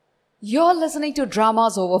You're listening to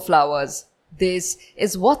Dramas Over Flowers. This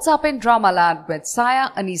is What's Up in Dramaland with Saya,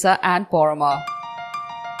 Anisa and Porama.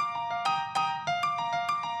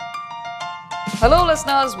 Hello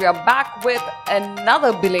listeners, we are back with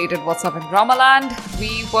another belated What's Up in Dramaland.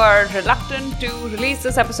 We were reluctant to release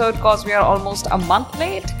this episode because we are almost a month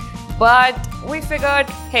late. But we figured,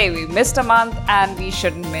 hey, we missed a month and we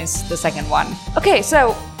shouldn't miss the second one. Okay,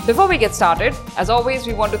 so before we get started, as always,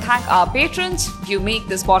 we want to thank our patrons. You make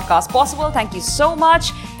this podcast possible. Thank you so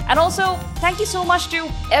much. And also, thank you so much to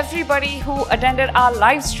everybody who attended our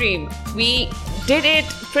live stream. We did it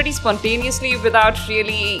pretty spontaneously without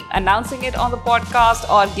really announcing it on the podcast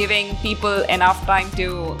or giving people enough time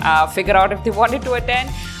to figure out if they wanted to attend.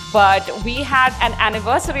 But we had an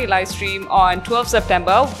anniversary live stream on 12th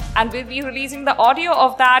September and we'll be releasing the audio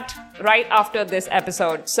of that right after this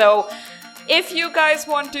episode. So if you guys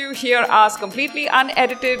want to hear us completely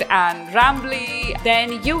unedited and rambly,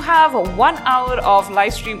 then you have 1 hour of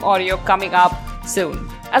live stream audio coming up soon.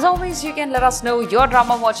 As always, you can let us know your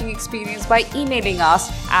drama watching experience by emailing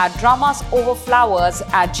us at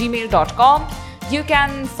dramasoverflowers@gmail.com. You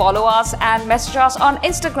can follow us and message us on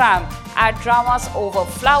Instagram at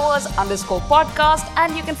dramasoverflowers_podcast,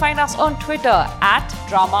 and you can find us on Twitter at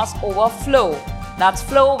dramasoverflow. That's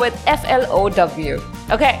flow with FLOW.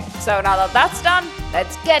 Okay, so now that that's done,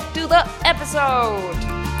 let's get to the episode.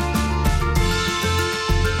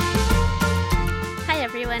 Hi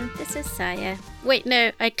everyone, this is Saya. Wait,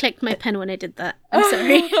 no, I clicked my pen when I did that. I'm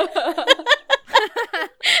sorry.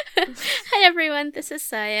 Hi everyone, this is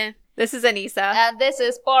Saya. This is Anisa. And this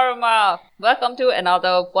is Porama. Welcome to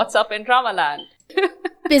another What's Up in Dramaland.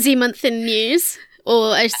 Busy month in news.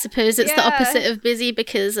 Or I suppose it's the opposite of busy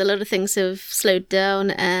because a lot of things have slowed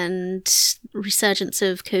down and resurgence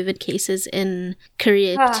of COVID cases in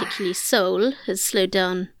Korea, particularly Seoul, has slowed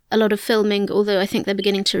down a lot of filming, although I think they're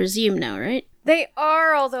beginning to resume now, right? They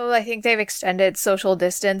are, although I think they've extended social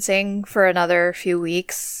distancing for another few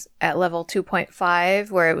weeks at level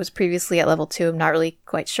 2.5, where it was previously at level 2. I'm not really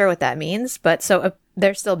quite sure what that means, but so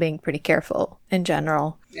they're still being pretty careful in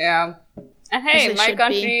general. Yeah. And hey, my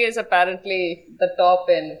country is apparently the top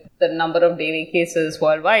in the number of daily cases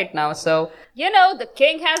worldwide now. So, you know, the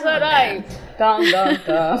king has arrived. Dun, dun,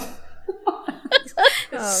 dun. Oh,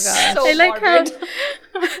 God. So I like how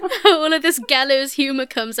all of this gallows humor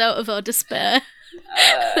comes out of our despair.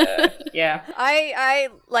 Yeah. I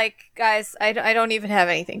like, guys, I don't even have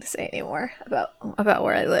anything to say anymore about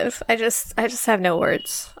where I live. I just have no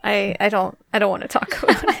words. I don't want to talk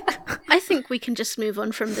about it. I think we can just move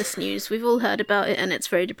on from this news. We've all heard about it and it's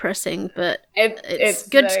very depressing, but it's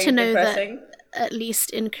good to know that at least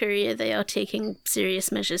in Korea they are taking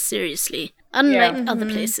serious measures seriously, unlike other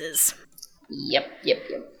places. Yep.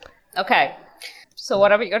 Okay. So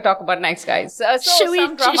what are we going to talk about next, guys? So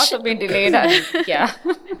some dramas have been delayed. Yeah,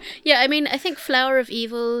 I mean, I think Flower of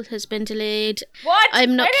Evil has been delayed. What? I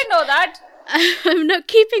didn't know that. I'm not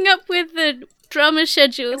keeping up with the drama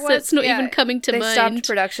schedule, so it's not even coming to mind. They stopped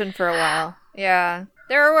production for a while. Yeah.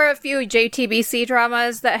 There were a few JTBC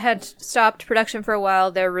dramas that had stopped production for a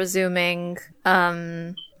while. They're resuming.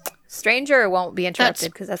 Stranger won't be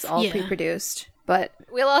interrupted because that's all pre-produced. But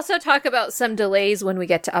we'll also talk about some delays when we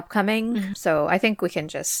get to upcoming. Mm-hmm. So I think we can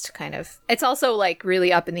just kind of... It's also like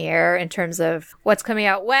really up in the air in terms of what's coming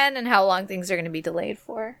out when and how long things are going to be delayed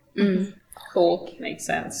for. Mm. Cool. Makes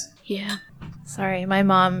sense. Yeah. Sorry, my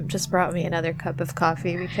mom just brought me another cup of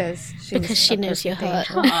coffee because she knows your heart.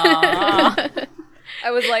 I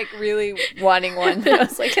was like really wanting one, but I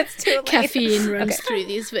was like, it's too late. Caffeine runs through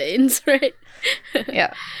these veins, right?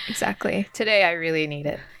 Yeah, exactly. Today I really need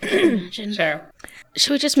it. Sure.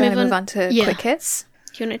 Should we just move on to quick hits?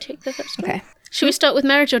 Do you want to take the first one? Okay. Should we start with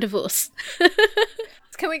marriage or divorce?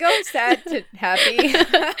 Can we go sad to happy?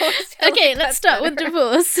 Okay, let's start with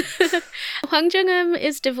divorce. Hwang Jung-eum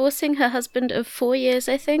is divorcing her husband of 4 years,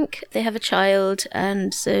 I think. They have a child,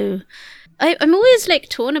 and so... I'm always like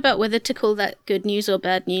torn about whether to call that good news or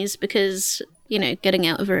bad news because, you know, getting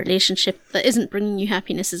out of a relationship that isn't bringing you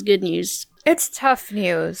happiness is good news. It's tough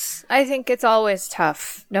news. I think it's always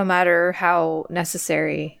tough, no matter how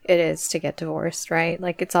necessary it is to get divorced, right?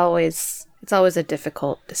 Like it's always a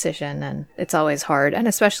difficult decision and it's always hard. And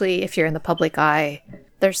especially if you're in the public eye,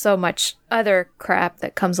 there's so much other crap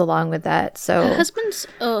that comes along with that. So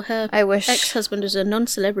her ex-husband is a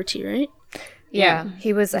non-celebrity, right? Yeah,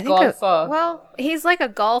 he was, I think, he's like a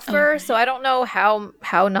golfer, so I don't know how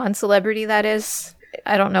non-celebrity that is.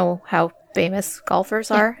 I don't know how famous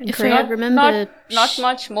golfers are in Korea. I remember... Not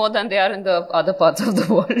much more than they are in the other parts of the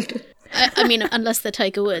world. I mean, unless they're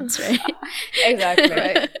Tiger Woods, right? Exactly,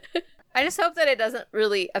 right. I just hope that it doesn't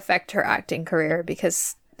really affect her acting career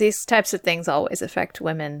because these types of things always affect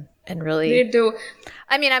women and really. They do.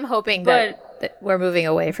 I mean, I'm hoping that we're moving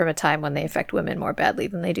away from a time when they affect women more badly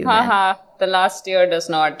than they do men. Haha, the last year does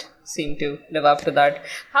not seem to live up to that.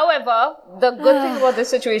 However, the good thing about this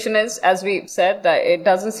situation is, as we said, that it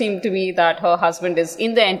doesn't seem to be that her husband is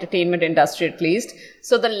in the entertainment industry at least.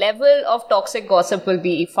 So the level of toxic gossip will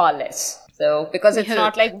be far less. So, because it's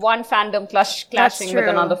not like one fandom clashing with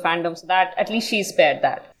another fandom, so that at least she's spared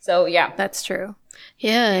that. So, yeah. That's true.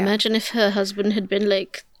 Yeah, imagine if her husband had been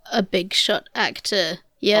like a big shot actor.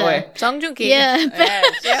 Yeah. Song Joong Ki. Yeah.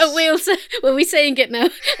 Yes. Were we saying it now?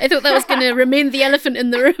 I thought that was going to remain the elephant in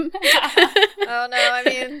the room. Oh no, I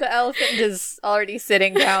mean, the elephant is already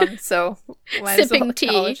sitting down, so might as well Sipping tea.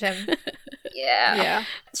 acknowledge him. Yeah.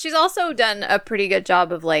 She's also done a pretty good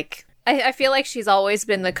job of like, I feel like she's always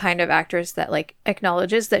been the kind of actress that like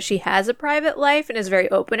acknowledges that she has a private life and is very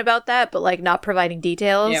open about that, but like not providing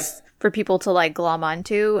details for people to like glom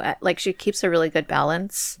onto. Like she keeps a really good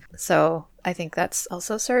balance. So I think that's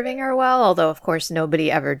also serving her well, although of course nobody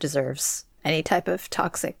ever deserves any type of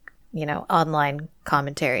toxic, online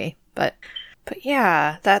commentary. But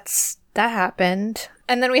yeah, that happened.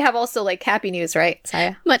 And then we have also like happy news, right,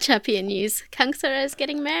 Saya? Much happier news. Kang Sara is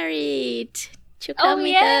getting married. Oh,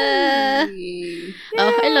 축하합니다. yay!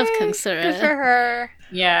 Oh, I love Kang Sara. Good for her.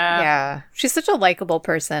 Yeah. Yeah. She's such a likable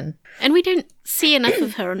person. And we don't see enough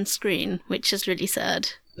of her on screen, which is really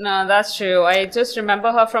sad. No, that's true. I just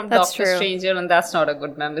remember her from That's Doctor true. Stranger, and that's not a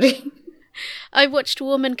good memory. I watched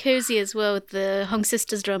Warm and Cozy as well, with the Hong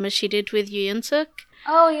Sisters drama she did with Yoo Yeon Suk.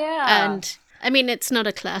 Oh, yeah. And, I mean, it's not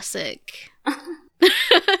a classic.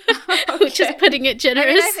 Which is putting it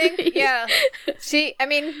generously. I think, yeah.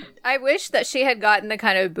 I wish that she had gotten the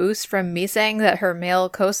kind of boost from Misang that her male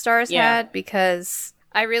co-stars had, because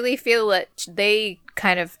I really feel that they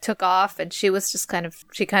kind of took off and she kind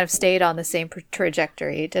of stayed on the same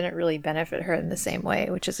trajectory. It didn't really benefit her in the same way,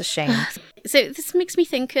 which is a shame. So this makes me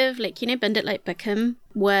think of, like, Bend It Like Beckham,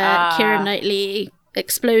 where Keira Knightley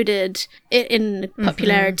exploded in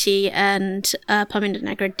popularity and Parminder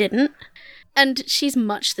Nagra didn't. And she's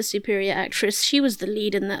much the superior actress. She was the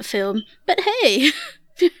lead in that film. But hey!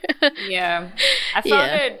 Yeah. I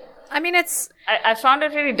found it... I mean, I found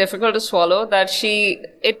it really difficult to swallow that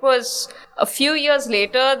it was a few years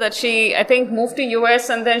later that she, I think, moved to US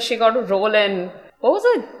and then she got a role in, what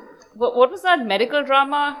was that medical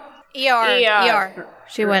drama? ER.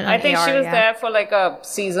 She went on I think ER, she was there for like a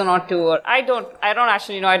season or two. Or I don't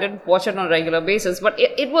actually know. I didn't watch it on a regular basis, but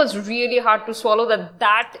it was really hard to swallow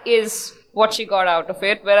that is what she got out of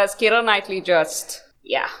it. Whereas Keira Knightley just,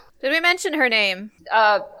 Did we mention her name?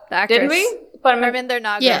 The actress. Did we? Parminder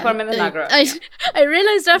Nagra. Yeah, Parminder Nagra. I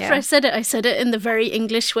realized after I said it in the very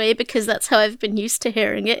English way, because that's how I've been used to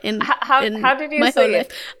hearing it in How did you my say whole it?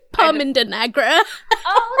 life. Parminder Nagra.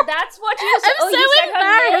 Oh, that's what you said. I'm so you said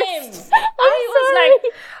embarrassed. her name. I was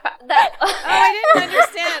like, that. Oh, I didn't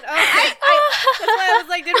understand. Oh, that's why I was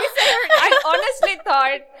like, did we say her name? I honestly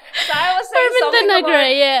thought Sai was saying Parminder something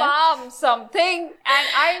Nagra, about palm something, and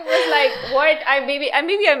I was like, what?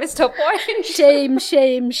 Maybe I missed her point. Shame.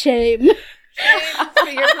 From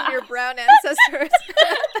your brown ancestors.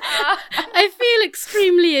 I feel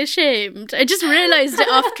extremely ashamed. I just realized it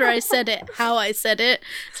after I said it, how I said it.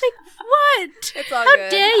 It's like, what? It's all How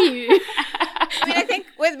good. dare you? I mean, I think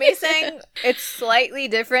with me saying it's slightly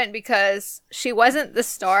different because she wasn't the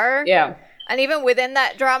star. Yeah. And even within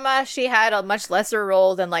that drama, she had a much lesser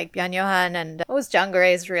role than like Byun Yo-han and what was Jung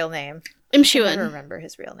Gare's real name? Im I don't Shi-won. remember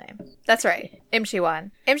his real name. That's right. Im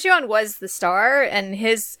Shi-won. Im Shi-won was the star and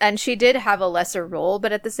she did have a lesser role,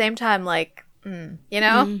 but at the same time, like,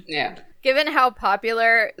 Yeah. given how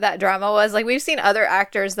popular that drama was, like we've seen other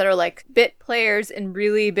actors that are like bit players in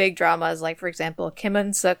really big dramas, like for example, Kim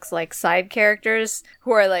Un-suk's like side characters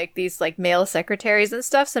who are like these like male secretaries and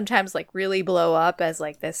stuff, sometimes like really blow up as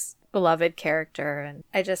like this beloved character, and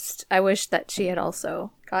I wish that she had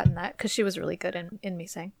also gotten that because she was really good in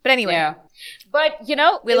Misang. But anyway, Yeah. But,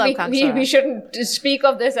 We love Kang Sara. we shouldn't speak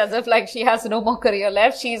of this as if like she has no more career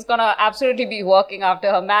left. She's gonna absolutely be working after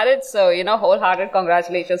her marriage. So, wholehearted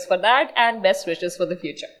congratulations for that and best wishes for the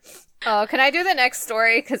future. oh, can I do the next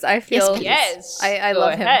story? Because I feel please. Yes. I go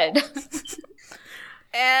love ahead. him.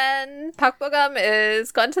 And Park Bo-gum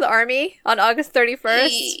is gone to the army on August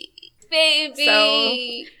 31st.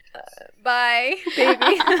 Baby. Bye,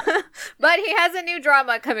 baby. But he has a new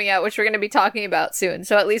drama coming out, which we're going to be talking about soon.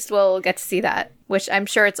 So at least we'll get to see that, which I'm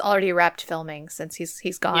sure it's already wrapped filming since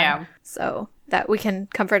he's gone. Yeah. So that we can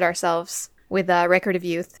comfort ourselves with Record of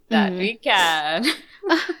Youth. That we can.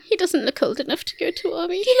 He doesn't look old enough to go to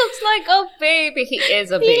army. He looks like a baby. He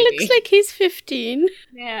is a baby. He looks like he's 15.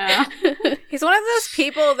 Yeah. He's one of those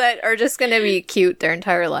people that are just going to be cute their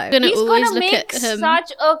entire life. Gonna He's always gonna look make at him.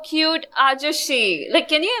 such a cute Ajushi. Like,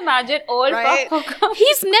 can you imagine old Right? Papa?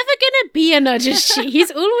 He's never gonna be an Ajushi.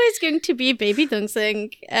 He's always going to be Baby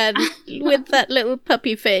Dongseng and with that little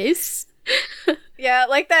puppy face. Yeah,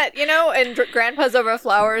 like that, you know, in Grandpa's Over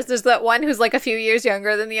Flowers, there's that one who's like a few years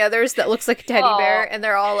younger than the others that looks like a teddy bear, and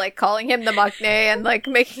they're all like calling him the maknae and like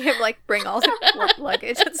making him like bring all the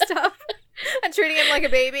luggage and stuff and treating him like a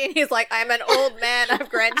baby, and he's like, I'm an old man, I have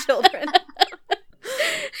grandchildren.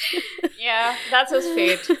 Yeah, that's his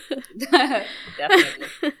fate.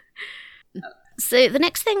 Definitely. So the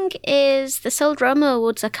next thing is the Seoul Drama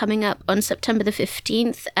Awards are coming up on September the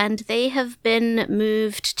 15th, and they have been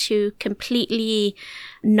moved to a completely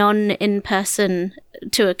non-in-person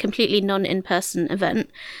event.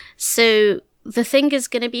 So the thing is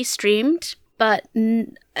going to be streamed, but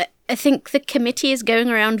I think the committee is going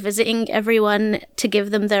around visiting everyone to give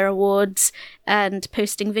them their awards and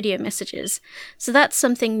posting video messages. So that's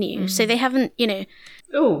something new. So they haven't,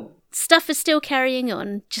 Ooh. stuff is still carrying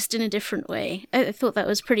on, just in a different way. I thought that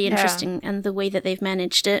was pretty interesting, and the way that they've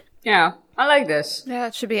managed it. Yeah, I like this. Yeah,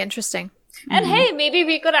 it should be interesting. And hey, maybe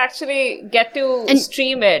we could actually get to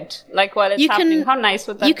stream it, like while it's happening. How nice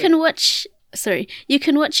would that be? You can watch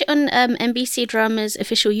it on MBC Drama's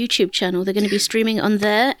official YouTube channel. They're going to be streaming on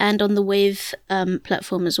there and on the Wave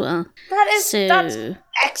platform as well. That's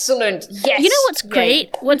excellent. Yes. You know what's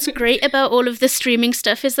great? What's great about all of the streaming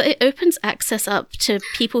stuff is that it opens access up to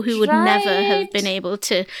people who would never have been able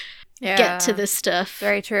to get to this stuff.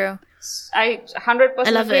 Very true. I 100% I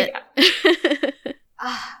love agree. it.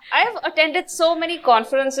 I have attended so many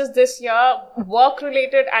conferences this year,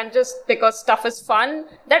 work-related and just because stuff is fun,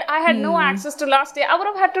 that I had no access to last year. I would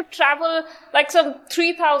have had to travel like some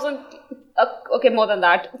 3,000, okay, more than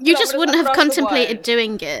that. You just wouldn't have across the contemplated Oh, world.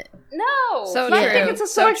 doing it. No. So Flight true. tickets are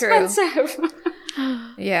so true. expensive.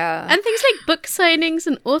 Yeah. And things like book signings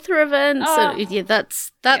and author events. So yeah,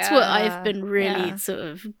 that's what I've been really sort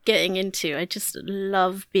of getting into. I just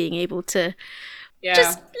love being able to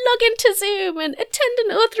just log into Zoom and attend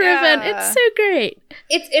an author event. It's so great.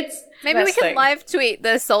 It's Maybe we best can thing. live tweet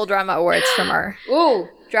the Seoul Drama Awards from our Ooh.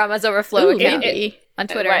 Dramas Overflow Ooh, account maybe. on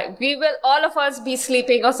Twitter. Right. We will, all of us, be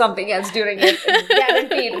sleeping or something else during it.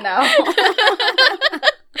 Guaranteed now.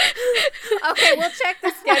 Okay, we'll check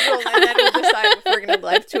the schedule and then we'll decide if we're going to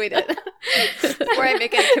live tweet it before I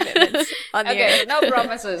make any commitments on the Okay, air. no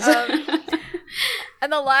promises.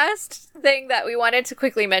 And the last thing that we wanted to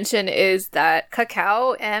quickly mention is that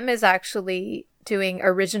Kakao M is actually doing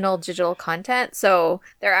original digital content. So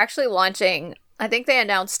they're actually launching, I think they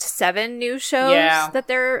announced 7 new shows that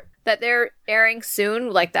they're airing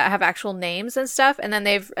soon, like that have actual names and stuff. And then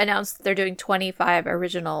they've announced that they're doing 25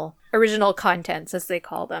 original contents, as they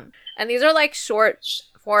call them. And these are like short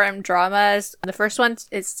form dramas. The first one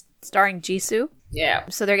is starring Jisoo. Yeah.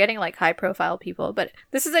 So they're getting like high profile people, but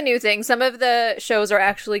this is a new thing. Some of the shows are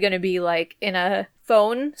actually going to be like in a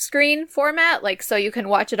phone screen format, like so you can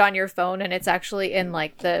watch it on your phone and it's actually in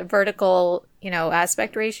like the vertical,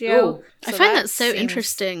 aspect ratio. Ooh. I So find that so seems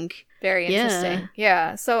interesting. very interesting.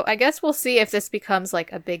 Yeah. So I guess we'll see if this becomes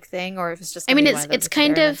like a big thing or if it's just. I mean, gonna be one of it's those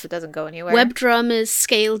kind experiments of that doesn't go anywhere. Web dramas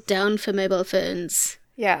scaled down for mobile phones.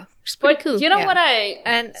 Yeah. Which is pretty But cool. you know Yeah. what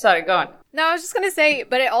And Sorry, go on. no, I was just gonna say,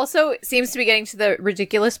 but it also seems to be getting to the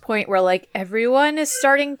ridiculous point where like everyone is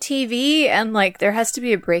starting TV and like there has to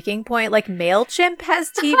be a breaking point. Like MailChimp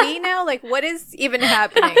has TV now. Like what is even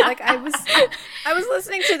happening? Like I was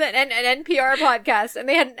listening to an NPR podcast and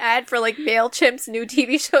they had an ad for like MailChimp's new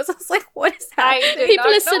TV shows. I was like, what is happening? People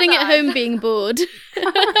not are know sitting at that. home being bored.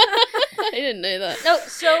 I didn't know that. No,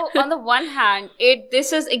 so on the one hand,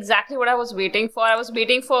 this is exactly what I was waiting for. I was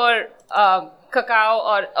waiting for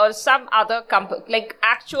Kakao or some other company, like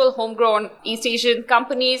actual homegrown East Asian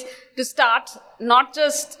companies to start not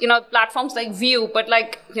just, platforms like View, but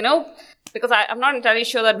like, because I'm not entirely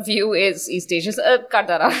sure that View is East Asian. Cut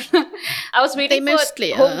that out. I was waiting They for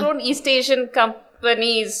mostly are. homegrown East Asian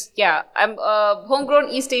companies. Yeah, homegrown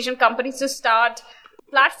East Asian companies to start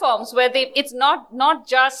platforms where it's not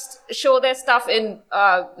just show their stuff in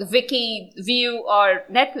Viki, View, or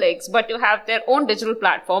Netflix, but to have their own digital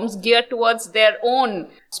platforms geared towards their own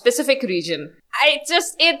specific region.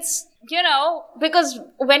 It's because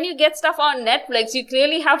when you get stuff on Netflix, you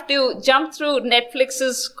clearly have to jump through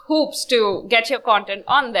Netflix's hoops to get your content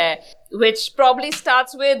on there, which probably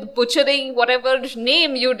starts with butchering whatever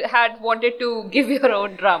name you'd had wanted to give your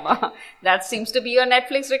own drama. That seems to be a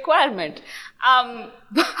Netflix requirement.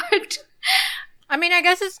 But I mean, I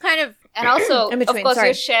guess it's kind of And also, in between, of course, sorry.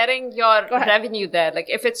 you're sharing your Go ahead. revenue there. Like,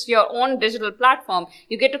 if it's your own digital platform,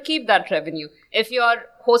 you get to keep that revenue. If you're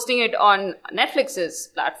hosting it on Netflix's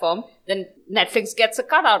platform, then Netflix gets a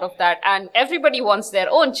cut out of that. And everybody wants their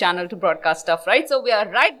own channel to broadcast stuff, right? So we are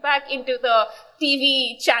right back into the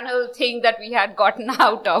TV channel thing that we had gotten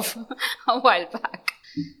out of a while back.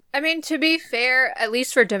 I mean, to be fair, at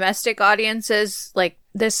least for domestic audiences, like,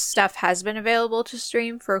 this stuff has been available to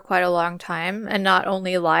stream for quite a long time, and not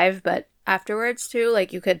only live, but afterwards too.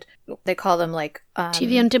 Like, you could, they call them like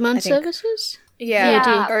TV on demand I think- services? Yeah,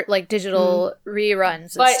 Yeah. or like digital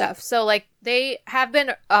reruns and But- stuff. So like they have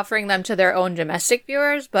been offering them to their own domestic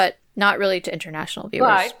viewers, but not really to international viewers.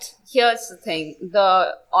 But here's the thing,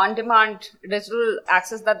 the on-demand digital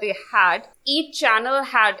access that they had, each channel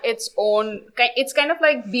had its own, it's kind of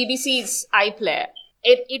like BBC's iPlayer.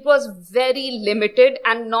 It was very limited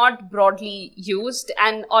and not broadly used,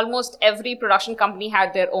 and almost every production company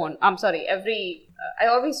had their own. I'm sorry, I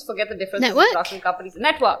always forget the difference Network? between production companies.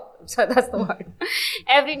 Network. So that's the word.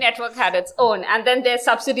 Every network had its own, and then their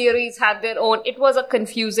subsidiaries had their own. It was a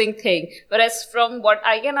confusing thing. Whereas from what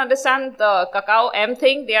I can understand, the Kakao M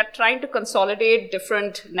thing, they are trying to consolidate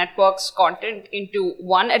different networks' content into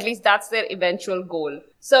one. At least that's their eventual goal.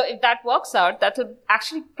 So if that works out, that will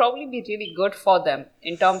actually probably be really good for them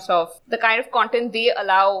in terms of the kind of content they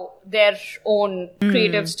allow their own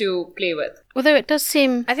creatives to play with. Although it does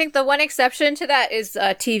seem... I think the one exception to that is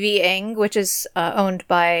TV Ing, which is owned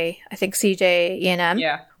by, I think, CJ E&M.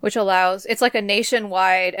 Yeah. Which allows, it's like a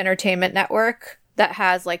nationwide entertainment network that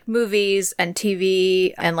has like movies and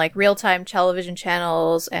TV and like real-time television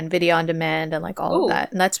channels and video on demand and like all Ooh. of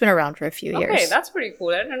that. And that's been around for a few Okay, years. that's pretty cool.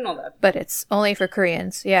 I didn't know that. But it's only for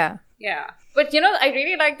Koreans, yeah. Yeah. But I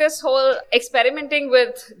really like this whole experimenting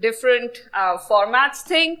with different formats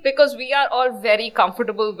thing, because we are all very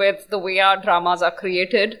comfortable with the way our dramas are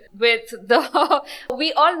created. We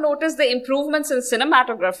all notice the improvements in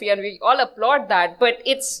cinematography and we all applaud that, but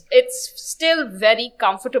it's still very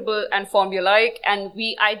comfortable and formulaic, and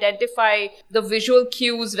we identify the visual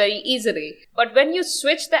cues very easily. But when you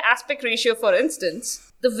switch the aspect ratio, for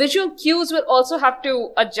instance, the visual cues will also have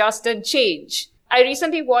to adjust and change. I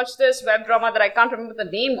recently watched this web drama that I can't remember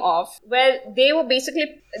the name of, where they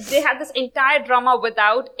had this entire drama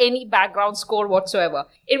without any background score whatsoever.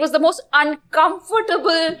 It was the most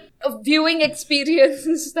uncomfortable viewing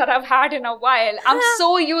experience that I've had in a while. I'm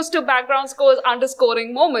so used to background scores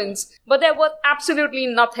underscoring moments, but there was absolutely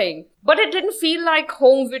nothing. But it didn't feel like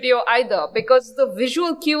home video either, because the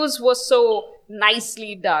visual cues were so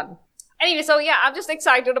nicely done. Anyway, so yeah, I'm just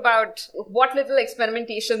excited about what little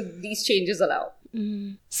experimentation these changes allow.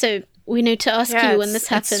 So we need to ask Yeah, you when this it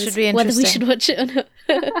happens should be whether we interesting. should watch it or not.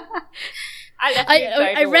 I'll definitely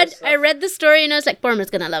try to watch I read the story and I was like, Borma's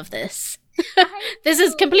gonna love this. This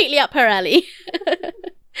is completely up her alley.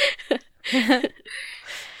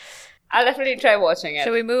 I'll definitely try watching it.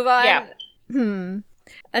 Shall we move on? Yeah.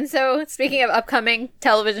 And so, speaking of upcoming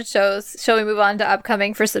television shows, shall we move on to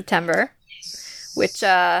upcoming for September? Which,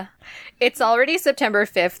 it's already September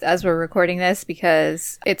 5th as we're recording this,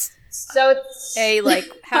 because it's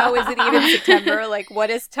how is it even September? Like, what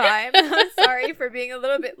is time? Sorry for being a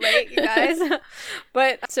little bit late, you guys.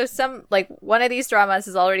 But, so one of these dramas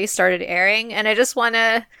has already started airing, and I just want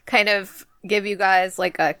to kind of give you guys,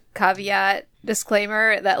 like, a caveat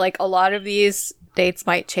disclaimer that, like, a lot of these dates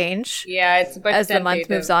might change. Yeah, it's a bit as the month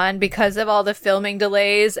moves on, because of all the filming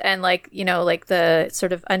delays and like the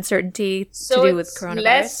sort of uncertainty So to do with it's coronavirus.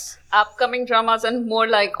 less upcoming dramas and more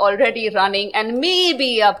like already running and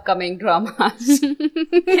maybe upcoming dramas.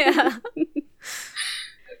 Yeah.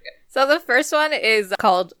 So the first one is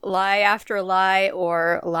called Lie After Lie,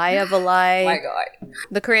 or Lie of a Lie. My God.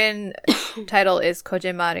 The Korean title is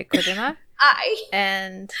Kojima Kojima.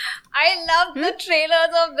 And I love the trailers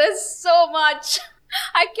of this so much.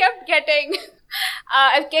 I kept getting,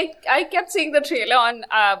 I kept seeing the trailer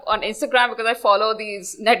on Instagram because I follow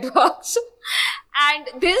these networks,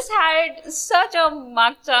 and this had such a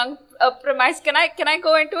makjang premise. Can I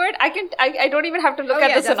go into it? I don't even have to look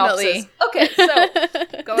at the synopsis. Okay,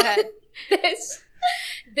 so go ahead.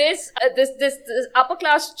 This upper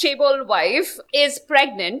class chaebol wife is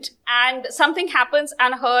pregnant and something happens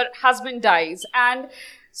and her husband dies, and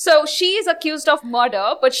so she is accused of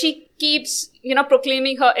murder, but she keeps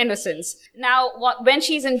proclaiming her innocence. Now when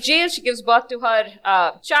she's in jail, she gives birth to her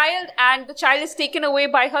child, and the child is taken away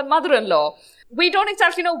by her mother-in-law. We don't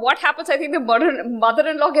exactly know what happens. I think the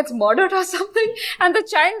mother-in-law gets murdered or something, and the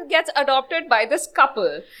child gets adopted by this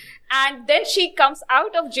couple. And then she comes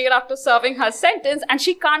out of jail after serving her sentence, and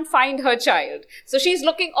she can't find her child. So she's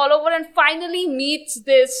looking all over and finally meets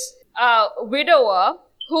this widower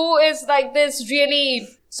who is like this really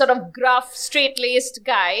sort of gruff, straight-laced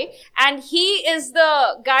guy, and he is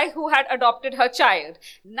the guy who had adopted her child.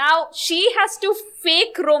 Now she has to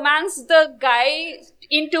fake romance the guy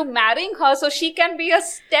into marrying her so she can be a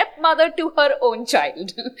stepmother to her own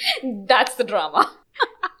child. That's the drama.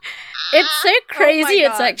 It's so crazy,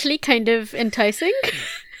 it's God. actually kind of enticing.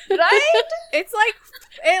 Right? It's like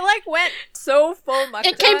it like went so full much.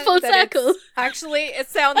 It came full circle. Actually, it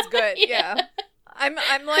sounds good. Yeah. I'm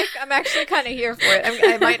actually kind of here for it.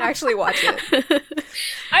 I might actually watch it.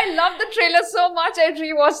 I love the trailer so much, I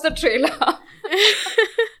rewatched the trailer.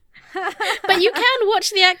 But you can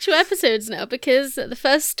watch the actual episodes now because the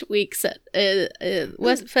first week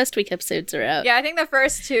episodes are out. Yeah, I think the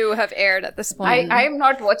first 2 have aired at this point. I am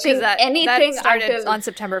not watching anything that started until... on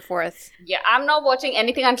September 4th. Yeah, I'm not watching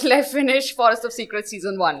anything until I finish Forest of Secrets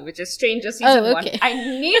Season 1, which is Stranger Season 1. I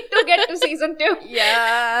need to get to Season 2.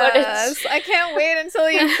 Yes, I can't wait until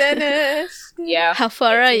you finish. Yeah. How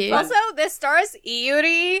far are you? Also, this stars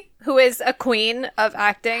Iuri, who is a queen of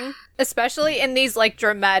acting, especially in these like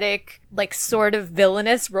dramatic, like sort of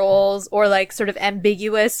villainous roles or like sort of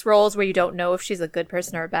ambiguous roles where you don't know if she's a good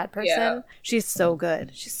person or a bad person. Yeah. She's so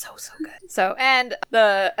good. She's so good. So, and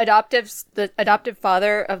the adoptive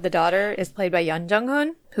father of the daughter is played by Yoon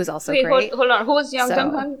Jung-hoon, who's also Wait, great. hold on. Who's Young So-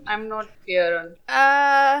 Jung-hoon? I'm not clear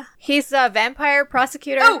on... He's a vampire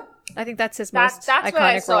prosecutor. Oh! I think that's his most That's where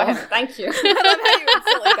I iconic saw role. him. Thank you. I love how you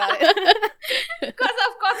instantly got it. Because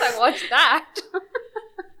of course I watched that.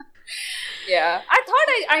 Yeah, I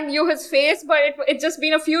thought I knew his face, but it's just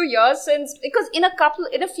been a few years since, because in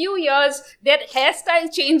a few years their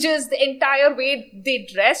hairstyle changes, the entire way they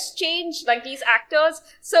dress change, like these actors.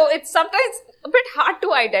 So it's sometimes a bit hard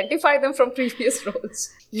to identify them from previous roles.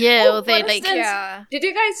 Yeah, well, they For like... instance, Yeah. Did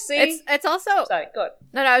you guys see? It's also Sorry, go on.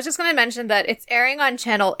 No, I was just going to mention that it's airing on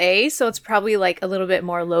Channel A, so it's probably like a little bit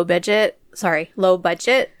more low budget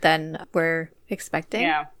than we're expecting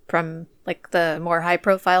Yeah. from like the more high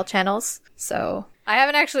profile channels. So I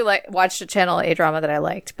haven't actually watched a Channel A drama that I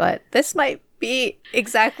liked, but this might be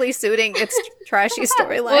exactly suiting its trashy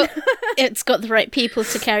storyline. Well, it's got the right people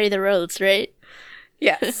to carry the roles, right?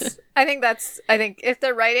 Yes. I think if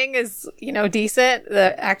the writing is, decent,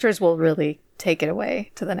 the actors will really take it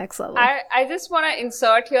away to the next level. I just want to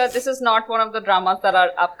insert here, this is not one of the dramas that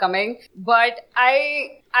are upcoming, but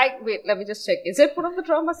wait, let me just check. Is it one of the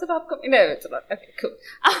dramas that are upcoming? No, it's not. Okay, cool.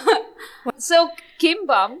 So, Kim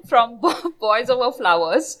Bum from Boys Over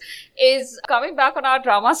Flowers is coming back on our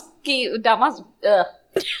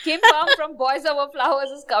Kim Bum from Boys Over Flowers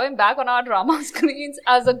is coming back on our drama screens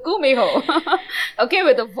as a Gumiho. Okay,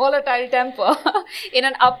 with a volatile temper in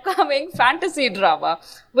an upcoming fantasy drama,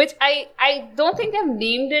 which I don't think they've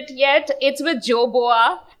named it yet. It's with Joe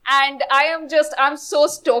Boa. And I'm so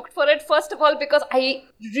stoked for it. First of all, because I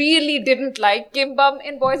really didn't like Kim Bum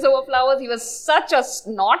in Boys Over Flowers. He was such a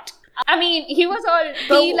snot. I mean, he was all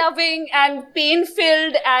tea-loving and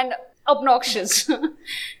pain-filled and obnoxious.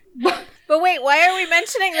 But wait, why are we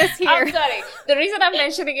mentioning this here? I'm sorry. The reason I'm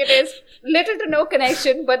mentioning it is little to no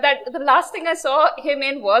connection, but that the last thing I saw him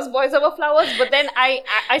in was Boys Over Flowers. But then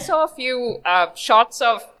I saw a few shots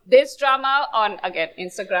of this drama on, again,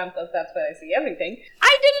 Instagram, because that's where I see everything.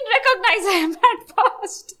 I didn't recognize him at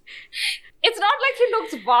first. It's not like he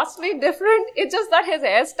looks vastly different. It's just that his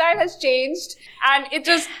hairstyle has changed, and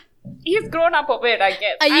he's grown up a bit, I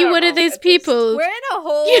guess. Are you one of those people? We're in a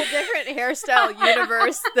whole different hairstyle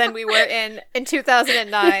universe than we were in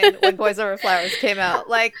 2009 when Boys Over Flowers came out.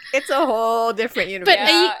 Like, it's a whole different universe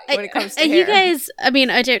But when it comes to are hair. you guys, I mean,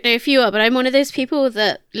 I don't know if you are, but I'm one of those people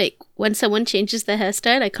that, like, when someone changes their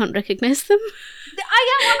hairstyle, I can't recognize them.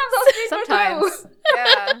 I am one of those people Sometimes. too.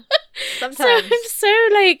 Yeah. So Sometimes. I'm so,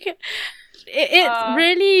 like, it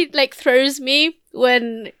really, like, throws me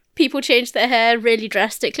when people change their hair really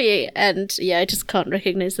drastically, and yeah, I just can't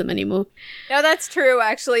recognize them anymore. No, that's true,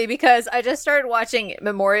 actually, because I just started watching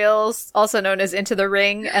Memorials, also known as Into the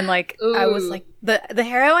Ring, and, like, I was, like, the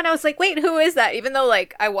heroine, I was like, wait, who is that? Even though,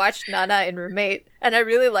 like, I watched Nana in Roommate, and I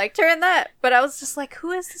really liked her in that, but I was just like,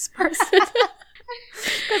 who is this person?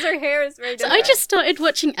 Because her hair is very So different. I just started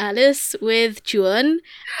watching Alice with Juan,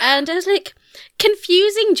 and I was like,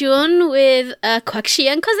 confusing Juan with Kwak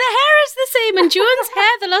Xian, because their hair is the same, and Juan's hair,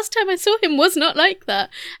 the last time I saw him, was not like that.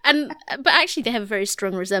 But actually they have a very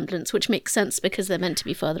strong resemblance, which makes sense because they're meant to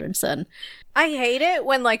be father and son. I hate it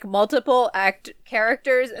when, like, multiple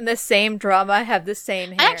characters in the same drama have the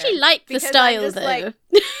same hair. I actually like the Because I'm style, just though. like-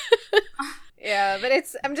 Yeah, but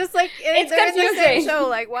I'm just like, It's they're in the same confusing. show,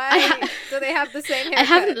 like, why do they have the same hair? I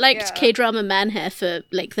haven't liked K-drama man hair for,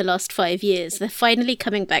 like, the last 5 years. They're finally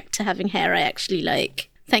coming back to having hair I actually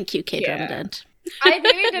like. Thank you, K Yeah. Dramaland. I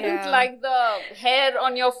really didn't Yeah. like the hair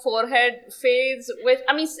on your forehead phase.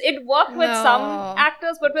 It worked with No. some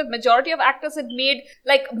actors, but with majority of actors, it made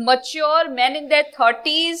like mature men in their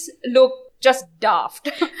 30s look just daft.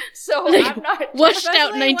 So Like, I'm not. washed out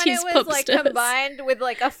Especially when 90s it pop was like stars. combined with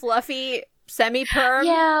like a fluffy semi-perm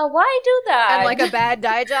Yeah, why do that? and like a bad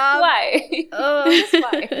dye job. Why? Ugh. Just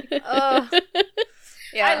why? Ugh.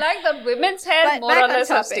 Yeah. I like that women's hair But more back or on less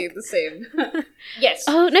have topic. stayed the same. Yes.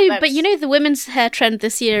 Oh no, but that's- you know the women's hair trend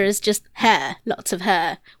this year is just hair, lots of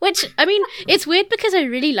hair. Which, I mean, it's weird because I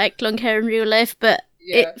really liked long hair in real life, but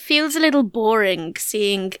Yeah. it feels a little boring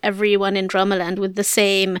seeing everyone in Dramaland with the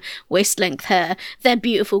same waist length hair, their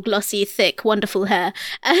beautiful, glossy, thick, wonderful hair.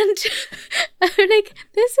 And I'm like,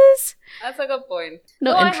 this is That's a good point.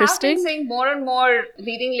 not I have interesting. been seeing more and more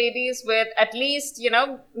leading ladies with at least,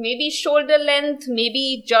 maybe shoulder length,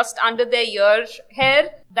 maybe just under their ear hair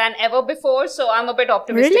than ever before. So I'm a bit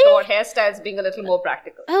optimistic Really? about hairstyles being a little more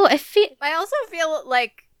practical. Oh, I also feel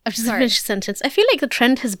like I've just Sorry. finished a sentence. I feel like the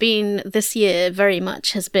trend has been this year very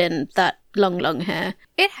much has been that long hair.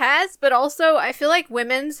 it has, but also I feel like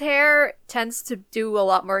women's hair tends to do a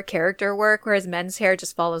lot more character work, whereas men's hair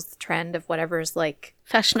just follows the trend of whatever's like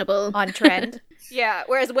Fashionable. on trend. Yeah,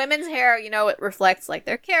 whereas women's hair, it reflects like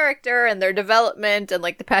their character and their development and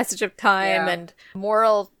like the passage of time Yeah. and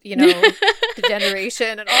moral,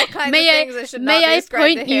 degeneration and all kinds of things that should not be May I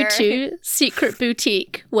ascribed point to you hair. to Secret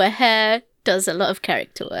Boutique, where hair does a lot of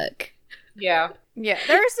character work. Yeah. Yeah,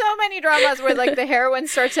 there are so many dramas where like the heroine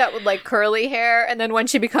starts out with like curly hair, and then when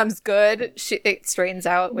she becomes good, it straightens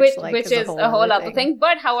out, which Which is a whole other thing.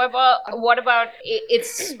 But however, what about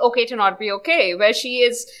it's okay to not be okay? Where she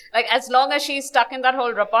is like, as long as she's stuck in that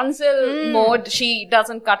whole Rapunzel mode, she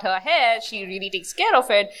doesn't cut her hair. She really takes care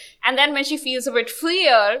of it. And then when she feels a bit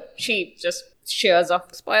freer, she just shears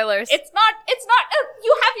off. Spoilers. It's not.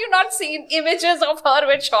 Have you not seen images of her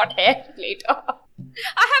with short hair later?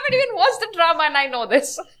 I haven't even watched the drama, and I know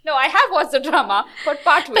this. No, I have watched the drama, but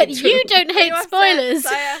partway But through. you don't hate upset, spoilers.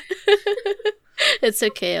 Saya? It's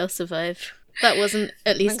okay, I'll survive. That wasn't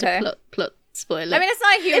at least Okay. a plot spoiler. I mean, it's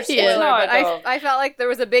not a huge It's spoiler, not, but though. I felt like there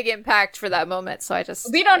was a big impact for that moment, so I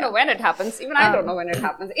just We don't know when it happens. Even I don't know when it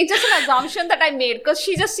happens. It's just an assumption that I made because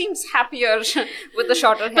she just seems happier with the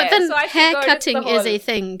shorter hair. but then so I hair figured it's cutting the whole- is a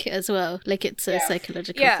thing as well. Like it's a Yeah.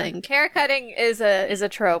 psychological Yeah, thing. hair cutting is a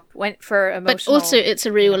trope went for But emotional. also it's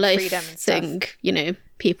a real life freedom and stuff. thing.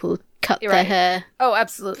 People cut You're their right. hair Oh,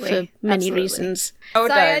 absolutely, for many Absolutely. reasons. Oh,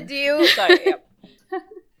 Saya, darn. do you Sorry, yep.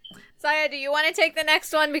 Saya, do you want to take the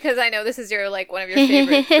next one because I know this is your like one of your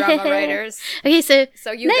favorite drama writers. Okay, so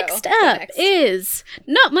So you next go. Go up next. is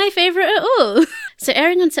not my favourite at all. So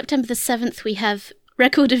airing on September the 7th, we have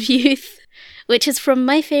Record of Youth, which is from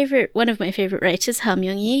one of my favourite writers, Ha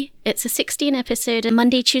Myung-hee. It's a 16-episode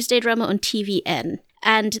Monday-Tuesday drama on TVN.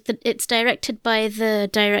 And it's directed by the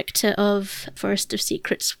director of Forest of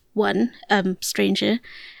Secrets 1, Stranger,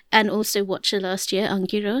 and also Watcher last year,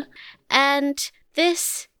 Angiro. And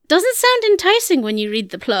this doesn't sound enticing when you read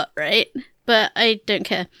the plot, right? But I don't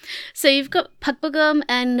care. So you've got Park Bo-gum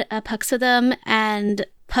and Park So-dam, and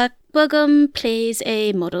Park Bo-gum plays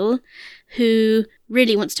a model who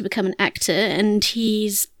really wants to become an actor, and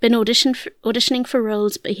he's been auditioning for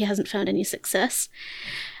roles, but he hasn't found any success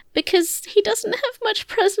because he doesn't have much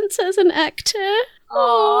presence as an actor.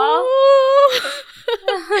 Aww.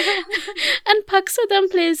 And Park So-dam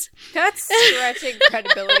plays, That's stretching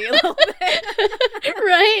credibility a little bit,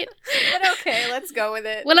 right? but okay, let's go with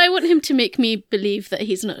it. Well, I want him to make me believe that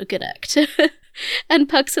he's not a good actor. And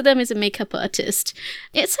Park So-dam is a makeup artist.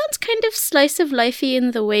 It sounds kind of slice of lifey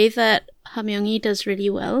in the way that Ha Myung-hee does really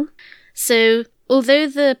well. So, although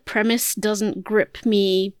the premise doesn't grip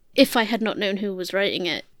me if I had not known who was writing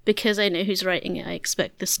it, because I know who's writing it, I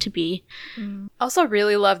expect this to be. Also,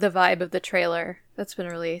 really love the vibe of the trailer that's been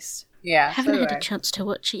released. Yeah. I haven't so had do a I. chance to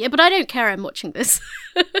watch it yet, but I don't care. I'm watching this.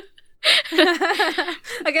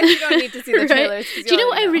 I guess you don't need to see the Right? trailers. 'cause Do you know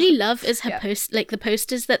what I already really love is her Yeah. the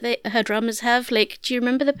posters that her dramas have. Like, do you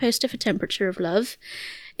remember the poster for Temperature of Love?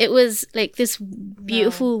 It was like this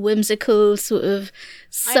beautiful, whimsical sort of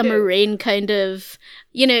summer do. rain kind of.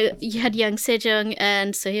 You had Yang Sejong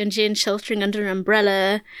and So Hyun Jin sheltering under an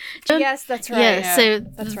umbrella. Yes, that's right. Yeah, so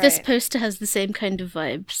that's this right. poster has the same kind of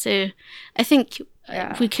vibe. So I think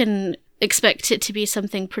Yeah. we can expect it to be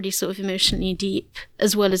something pretty sort of emotionally deep,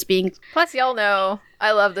 as well as being Plus, y'all know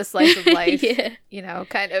I love the slice of life, yeah.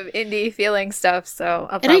 kind of indie feeling stuff. So,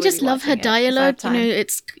 I'll And I probably just be love her watching it if I have dialogue. time.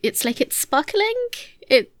 It's like it's sparkling.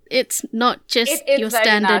 It's not just It's your very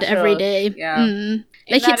standard natural, everyday. yeah. Mm. In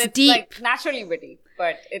Like that it's deep. like naturally witty,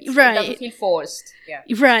 but it Right. doesn't feel forced. Yeah.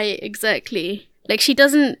 Right, exactly. Like, she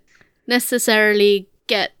doesn't necessarily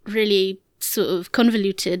get really sort of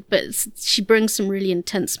convoluted, but she brings some really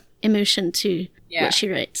intense emotion to what she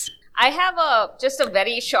writes. I have just a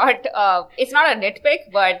very short, it's not a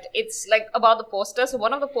nitpick, but it's like about the posters. So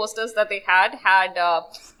one of the posters that they had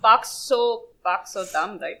Park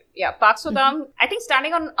So-dam, right? Yeah, Park So-dam, I think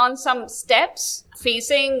standing on some steps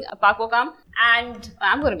facing Park Bo-gum, and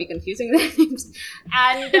I'm going to be confusing their names.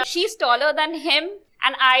 And she's taller than him,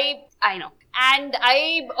 and I know. And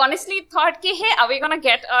I honestly thought, hey, are we going to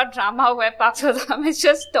get a drama where Park So-dam is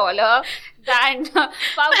just taller than Park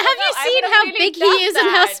Bo-gum? Have you seen how big he is and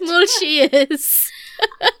how small she is?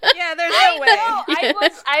 Yeah, there's no way.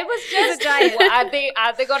 I was just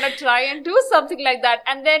are they gonna try and do something like that?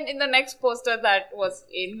 And then in the next poster that was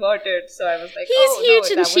inverted, so I was like, he's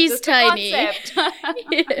huge and she's tiny. Yeah.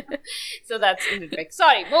 So that's interesting.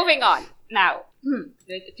 Sorry, moving on now.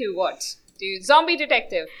 Two words. To Zombie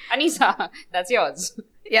Detective. Anisa, that's yours.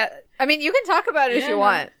 Yeah, I mean, you can talk about it if you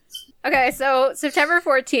want. Okay, so September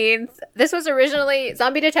 14th,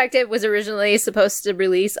 Zombie Detective was originally supposed to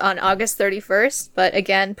release on August 31st, but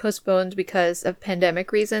again, postponed because of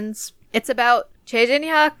pandemic reasons. It's about Choi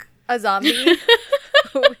Jin-hyuk, a zombie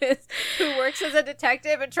who works as a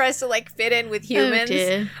detective and tries to, like, fit in with humans.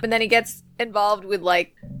 And then he gets involved with,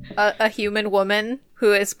 like, a human woman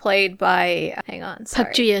who is played by,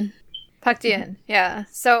 Park Ji-yeon. Park Ji-yeon, yeah.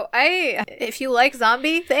 So if you like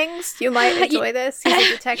zombie things, you might enjoy this. He's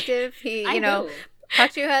a detective.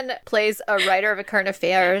 Park Ji-yeon plays a writer of a current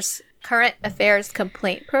affairs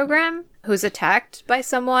complaint program who's attacked by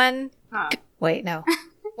someone. Wait, no.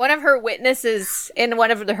 One of her witnesses in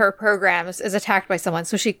one of her programs is attacked by someone,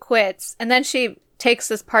 so she quits, and then she takes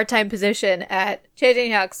this part-time position at Choi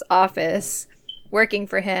Jin-hyuk's office, working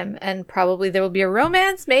for him, and probably there will be a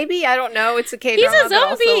romance, maybe? I don't know. It's a K-drama. He's a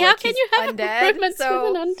zombie! Also, how can you have undead, a romance with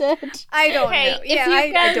an undead? I don't know. Yeah,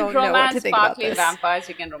 I don't know what to think about this. Vampires,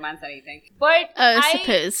 you can romance anything. But I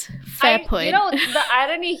suppose. Fair point. You know, the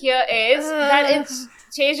irony here is that it's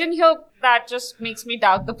Choi Jin-hyuk that just makes me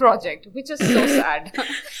doubt the project, which is so sad.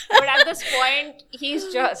 But at this point,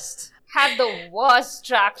 he's just had the worst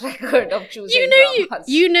track record of choosing dramas.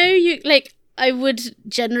 I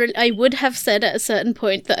would have said at a certain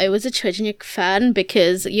point that I was a Choi Jin-hyuk fan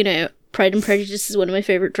because, you know, Pride and Prejudice is one of my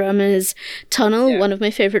favorite dramas, Tunnel, one of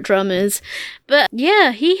my favorite dramas. But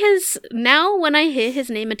yeah, he has, now when I hear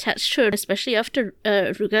his name attached to it, especially after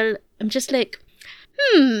Rugal, I'm just like,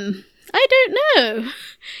 I don't know.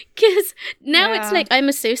 Because now it's like I'm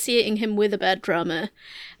associating him with a bad drama.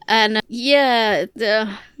 And I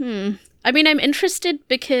mean, I'm interested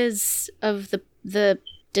because of the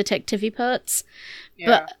detective-y parts,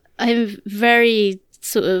 but I'm very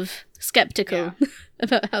sort of skeptical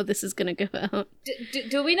about how this is going to go out.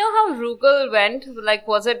 Do we know how Rugal went? Like,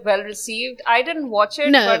 was it well received? I didn't watch it,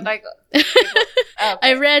 no. But like, okay.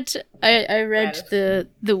 I read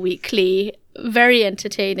the weekly, very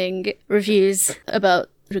entertaining reviews about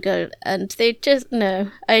Rugal, and they just the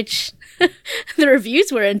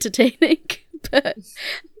reviews were entertaining, but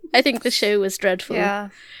I think the show was dreadful. Yeah.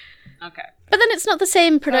 Okay. But then it's not the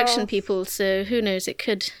same production people, so who knows? It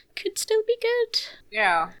could still be good.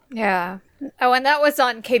 Yeah. Yeah. Oh, and that was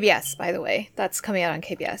on KBS, by the way. That's coming out on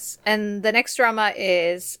KBS. And the next drama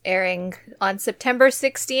is airing on September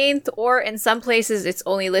 16th, or in some places it's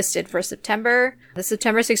only listed for September. The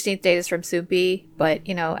September 16th date is from Soompi, but,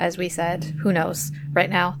 you know, as we said, who knows? Right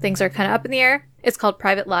now, things are kind of up in the air. It's called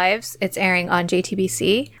Private Lives. It's airing on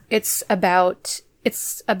JTBC. It's about,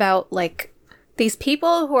 like, these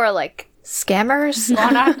people who are, like, scammers.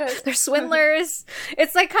 They're swindlers.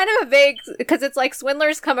 It's like kind of vague because it's like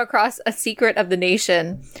swindlers come across a secret of the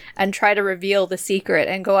nation and try to reveal the secret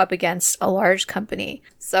and go up against a large company.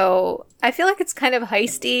 So I feel like it's kind of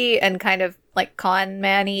heisty and kind of like con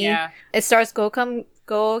man-y. Yeah. It stars Go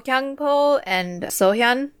Kyung-po and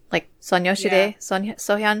Sohyun, like Son Yoshide,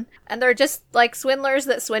 Sohyun, and they're just like swindlers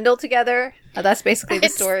that swindle together. That's basically the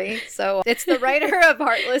story. So it's the writer of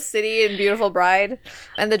Heartless City and Beautiful Bride,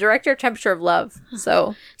 and the director of Temperature of Love.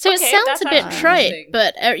 So it sounds a bit trite,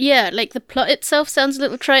 but like the plot itself sounds a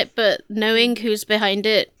little trite, but knowing who's behind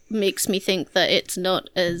it makes me think that it's not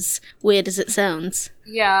as weird as it sounds.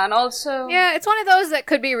 Yeah, and also it's one of those that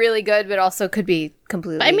could be really good, but also could be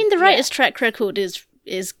completely. But I mean, the writer's track record is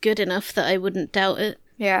good enough that I wouldn't doubt it.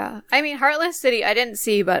 Yeah, I mean, Heartless City, I didn't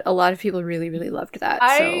see, but a lot of people really, really loved that.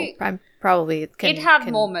 So I'm probably it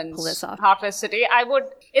had moments. Pull this off. Heartless City,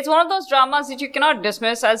 it's one of those dramas that you cannot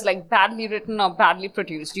dismiss as like badly written or badly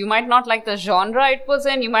produced. You might not like the genre it was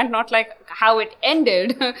in, you might not like how it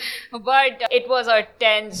ended, but it was a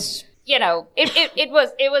tense, it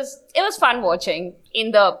was fun watching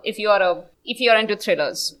if you're into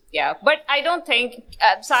thrillers. Yeah, but I don't think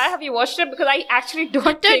Sarah, have you watched it? Because I actually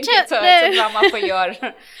don't think it's a drama for your.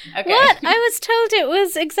 Okay. What? I was told it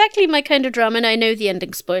was exactly my kind of drama, and I know the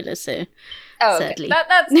ending spoiler, so sadly. Okay.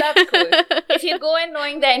 That's cool. If you go in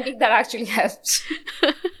knowing the ending, that actually helps.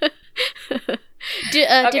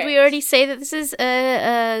 Did we already say that this is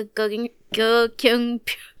Go Kyung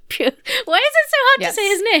Pyo? Why is it so hard to say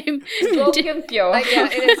his name? Go Kyung Pyo. Yeah,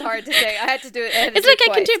 it is hard to say. I had to do it. It's like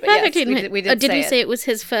I can do it perfectly. Yes, we did did we say it was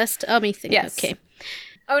his first army thing? Yes. Okay.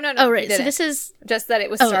 Oh no! Oh right. So this is just that it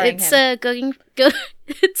was starring it's him.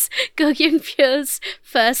 It's Go Kyung Pyo's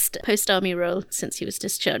first post-army role since he was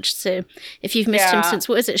discharged. So if you've missed him since,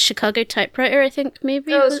 what is it, Chicago Typewriter, I think,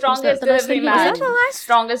 maybe? Strongest Delivery Man.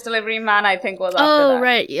 Strongest Delivery Man, I think, was after that. Oh,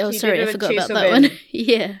 right. Oh, sorry, I forgot about that one.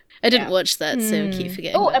 Yeah. I didn't watch that, so I keep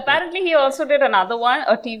forgetting. Oh, apparently he also did another one,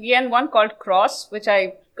 a TVN one called Cross, which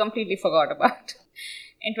I completely forgot about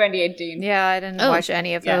in 2018. Yeah, I didn't watch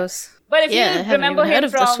any of those. But if you remember him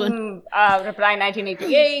from Reply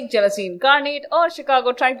 1988, Jealousy Incarnate, or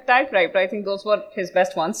Chicago Typewriter, I think those were his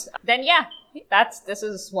best ones. Then this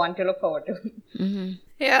is one to look forward to. Mm-hmm.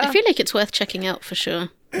 Yeah, I feel like it's worth checking out for sure.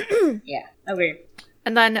 Yeah, agreed.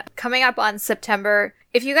 And then coming up on September,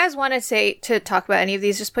 if you guys want to talk about any of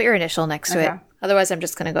these, just put your initial next to it. Otherwise, I'm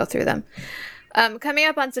just going to go through them. Coming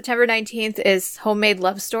up on September 19th is Homemade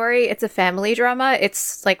Love Story. It's a family drama.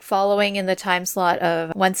 It's like following in the time slot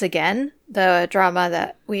of Once Again, the drama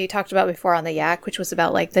that we talked about before on the Yak, which was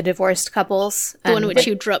about like the divorced couples. The one which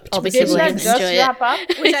you dropped because you didn't enjoy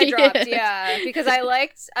it. Which I dropped, because I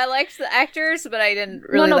liked the actors, but I didn't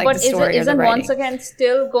really like the story. Isn't Once Again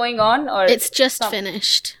still going on, or it's just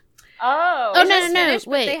finished? Oh no!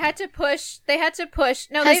 Wait, they had to push.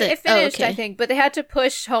 No, it finished. I think, but they had to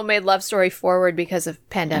push Homemade Love Story forward because of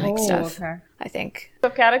pandemic stuff. Okay. I think. So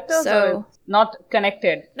characters are not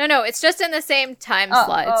connected. No, it's just in the same time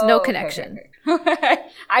slot. It's no connection. Okay.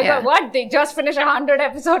 I thought, what? They just finished a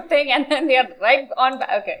 100-episode thing and then they're right on.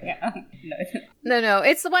 Okay, yeah. No.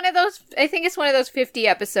 It's one of those. I think it's one of those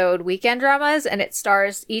 50-episode weekend dramas, and it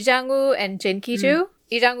stars Lee Jang-woo and Jin Ki-joo.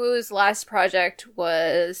 Lee Jang-woo's last project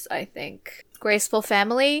was, I think, Graceful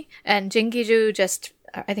Family, and Jin Ki-joo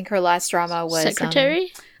I think her last drama was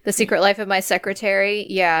Secretary? The Secret Life of My Secretary.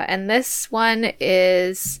 Yeah, and this one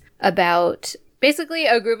is about basically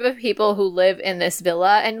a group of people who live in this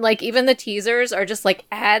villa, and like even the teasers are just like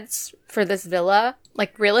ads for this villa,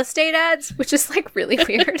 like real estate ads, which is like really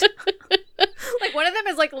weird. Like one of them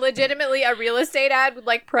is like legitimately a real estate ad with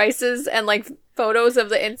like prices and like photos of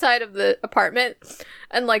the inside of the apartment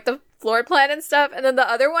and like the floor plan and stuff, and then the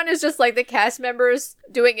other one is just like the cast members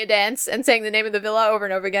doing a dance and saying the name of the villa over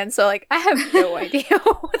and over again. So like I have no idea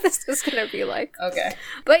what this is gonna be like. Okay,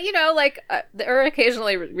 but there are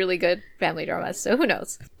occasionally really good family dramas, so who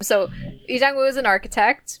knows. So Lee Jang-woo is an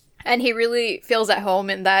architect, and he really feels at home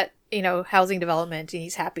in that housing development, and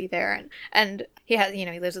he's happy there, and he has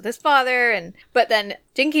he lives with his father, but then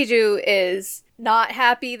Jin Ki-joo is not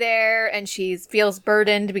happy there, and she feels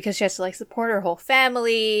burdened because she has to like support her whole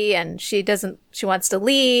family, and she wants to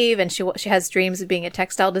leave, and she has dreams of being a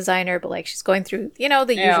textile designer, but like she's going through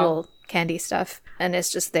the usual candy stuff, and it's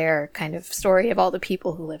just their kind of story of all the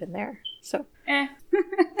people who live in there. So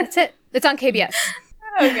that's it. It's on KBS.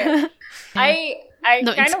 Okay. I kind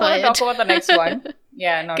of want to talk about the next one.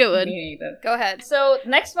 Yeah, not me either. Go ahead. So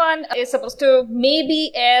next one is supposed to maybe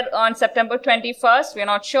air on September 21st. We're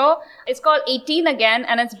not sure. It's called 18 Again,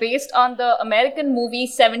 and it's based on the American movie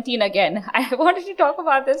 17 Again. I wanted to talk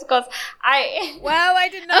about this because I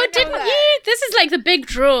did not know didn't that. you? This is like the big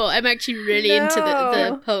draw. I'm actually really into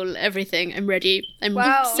the whole everything. I'm ready. I'm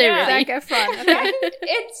so ready. Zac Efron. Okay.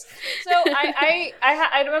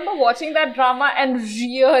 I remember watching that drama and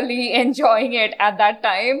really enjoying it at that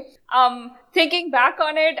time. Thinking back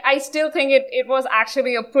on it, I still think it was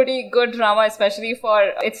actually a pretty good drama, especially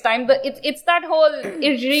for its time. It's that whole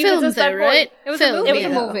film, though, right? It was a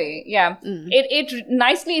movie. Yeah. It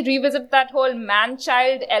nicely revisits that whole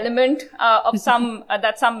man-child element of some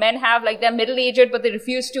that some men have, like they're middle-aged, but they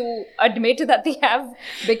refuse to admit that they have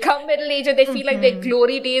become middle-aged. They feel like their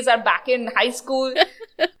glory days are back in high school.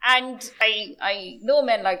 And I know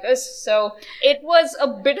men like this, so it was a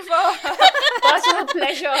bit of a personal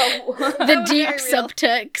pleasure. The deep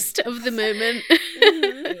subtext of the moment.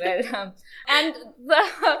 Well, and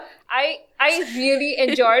I really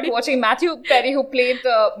enjoyed watching Matthew Perry, who played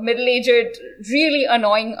the middle-aged, really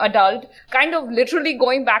annoying adult, kind of literally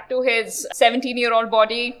going back to his 17-year-old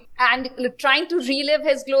body and trying to relive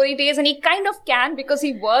his glory days. And he kind of can, because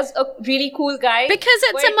he was a really cool guy. Because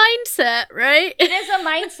it's a mindset, right? It is a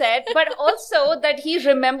mindset, but also that he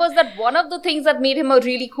remembers that one of the things that made him a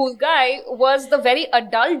really cool guy was the very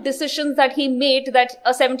adult decisions that he made that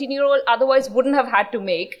a 17-year-old otherwise wouldn't have had to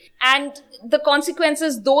make. And the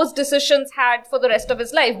consequences those decisions had for the rest of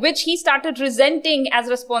his life, which he started resenting as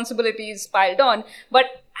responsibilities piled on. But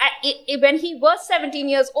when he was 17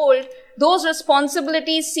 years old, those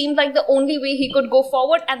responsibilities seemed like the only way he could go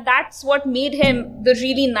forward. And that's what made him the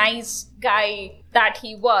really nice guy that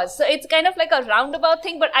he was. So it's kind of like a roundabout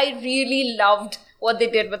thing, but I really loved what they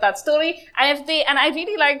did with that story. And I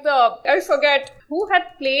really like I forget who had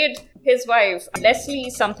played his wife, Leslie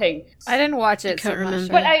something. I didn't watch it. Can't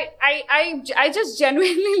remember. But I just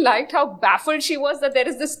genuinely liked how baffled she was that there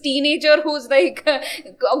is this teenager who's like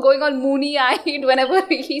going on moony-eyed whenever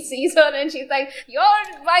he sees her, and she's like, "You're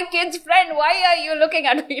my kid's friend. Why are you looking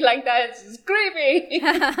at me like that? It's creepy."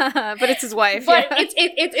 But it's his wife. But yeah.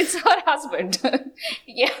 it's her husband.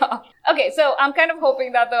 Yeah. Okay, so I'm kind of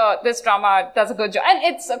hoping that this drama does a good job, and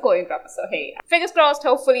it's a Korean drama. So hey, fingers crossed.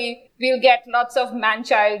 Hopefully, we'll get lots of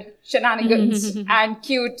man-child shenanigans and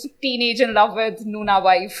cute teenage in love with Nuna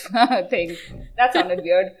wife thing. That sounded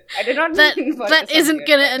weird. I did not mean for it That to sound isn't weird,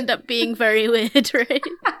 gonna but- end up being very weird, right?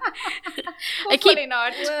 Hopefully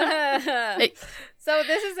not. So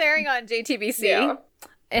this is airing on JTBC. Yeah.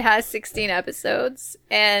 It has 16 episodes,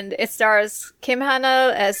 and it stars Kim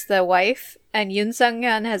Hana as the wife and Yoon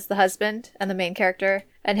Sung-hyun as the husband and the main character.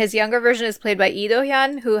 And his younger version is played by Lee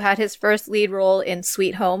Do-hyun, who had his first lead role in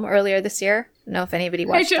Sweet Home earlier this year. I don't know if anybody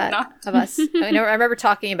watched did that not. of us. I remember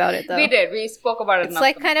talking about it, though. We did. We spoke about it. It's enough.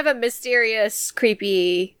 like kind of a mysterious,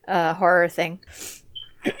 creepy horror thing.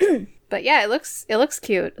 But yeah, it looks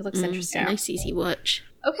cute. It looks interesting. Nice easy watch.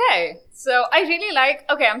 Okay, so I really like...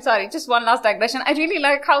 Okay, I'm sorry, just one last digression. I really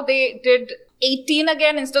like how they did 18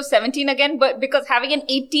 again instead of 17 again, but because having an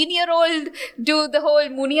 18-year-old do the whole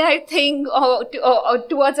moony-eyed thing or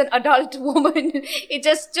towards an adult woman, it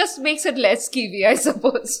just makes it less skeevy, I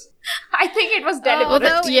suppose. I think it was deliberate.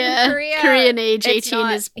 Although Yeah, in Korea, Korean age it's 18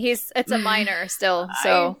 not- is- it's a minor still.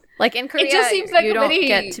 So like in Korea, just seems like you a don't very-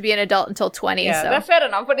 get to be an adult until 20. Yeah, so that's fair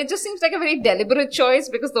enough, but it just seems like a very deliberate choice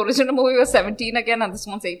because the original movie was 17 again and this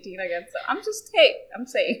one's 18 again. So I'm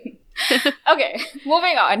saying. Okay,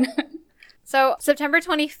 moving on. So September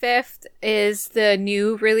 25th is the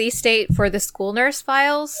new release date for the School Nurse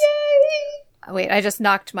Files. Oh, wait, I just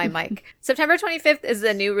knocked my mic. September 25th is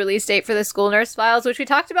the new release date for the School Nurse Files, which we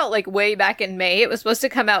talked about like way back in May. It was supposed to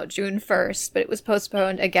come out June 1st, but it was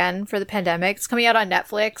postponed again for the pandemic. It's coming out on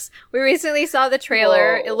Netflix. We recently saw the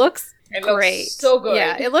trailer. Whoa. It looks It looks great. so good.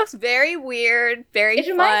 Yeah, it looks very weird, very It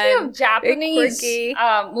reminds me fun, of Japanese quirky.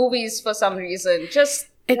 movies for some reason. Just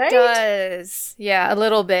It right? does. Yeah, a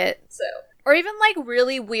little bit. So Or even like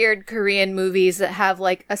really weird Korean movies that have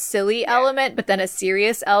like a silly element, but then a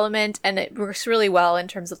serious element, and it works really well in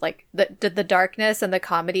terms of like the darkness and the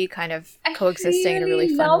comedy kind of coexisting in a really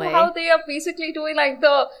fun love way. how they are basically doing like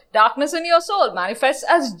the darkness in your soul manifests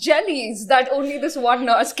as jellies that only this one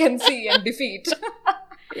nurse can see and defeat.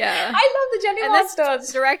 Yeah, I love the jelly and this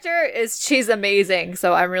monsters. director she's amazing,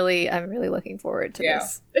 so I'm really looking forward to Yeah,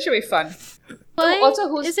 this. this should be fun. Why also,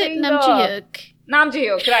 who's is it playing Nam the- Ji-hyuk? Nam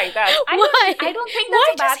Ji-hyuk, right? Why? I don't think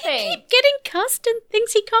Why that's a bad does he thing. keep getting cast in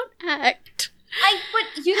things he can't act?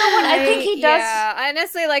 But you know what? I think he does. Yeah,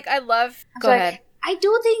 honestly, like I love. Go Sorry. ahead. I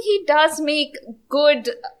do think he does make good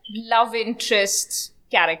love interest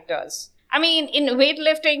characters. I mean, in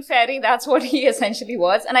Weightlifting Fairy, that's what he essentially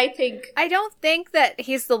was, and I think I don't think that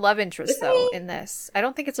he's the love interest Isn't though he? in this. I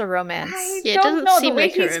don't think it's a romance. I Yeah, it don't doesn't know seem the way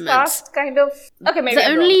like a he's romance. cast. Kind of okay. Maybe The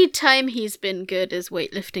I'm wrong. only time he's been good is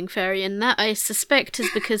Weightlifting Fairy, and that I suspect is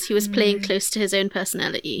because he was playing close to his own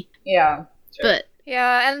personality. Yeah. Sure. But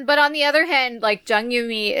Yeah, but on the other hand, like Jung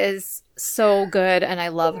Yumi is so good, and I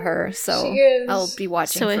love her, so She is. I'll be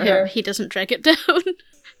watching so I for hope her. he doesn't drag it down.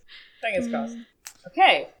 Fingers crossed.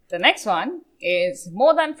 Okay, the next one is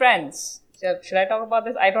More Than Friends. Should I talk about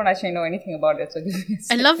this? I don't actually know anything about it, so give me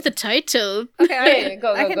a I love the title. Okay,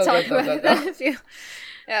 Go, I go, can go, talk go, go, about go, that if you.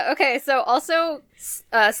 Yeah. Okay. So also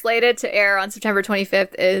slated to air on September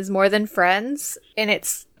 25th is More Than Friends, and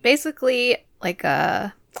it's basically like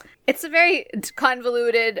it's a very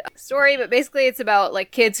convoluted story, but basically it's about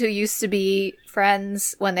like kids who used to be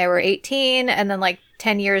friends when they were 18 and then like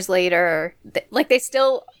 10 years later,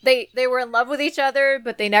 they were in love with each other,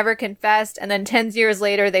 but they never confessed. And then 10 years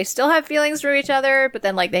later, they still have feelings for each other, but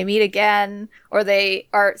then like they meet again, or they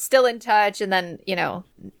are still in touch. And then, you know,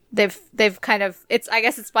 they've kind of, I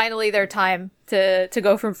guess it's finally their time to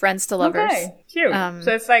go from friends to lovers. Okay, cute.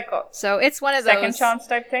 So it's like so it's one of those second chance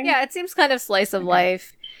type thing. Yeah, it seems kind of slice of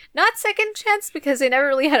life. Not second chance because they never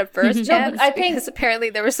really had a first chance. I think because apparently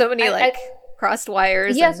there were so many crossed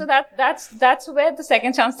wires. Yeah, so that's where the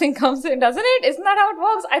second chance thing comes in, doesn't it? Isn't that how it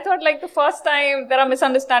works? I thought like the first time there are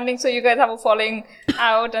misunderstandings, so you guys have a falling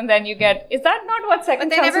out, and then you get. Is that not what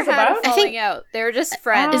second chance is about? But they never had a falling out. They were just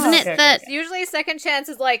friends. Isn't it that usually second chance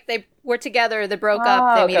is like they were together, they broke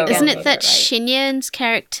up, they meet again. Isn't it that Shinyeon's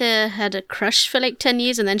character had a crush for like 10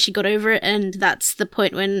 years and then she got over it, and that's the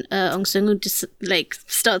point when Ong Seung-woo just like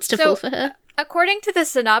starts to fall for her? According to the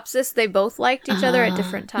synopsis, they both liked each other at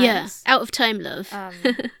different times. Yeah, out of time love.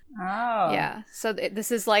 Yeah, so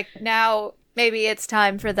this is like now maybe it's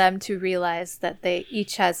time for them to realize that they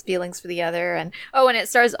each has feelings for the other. And it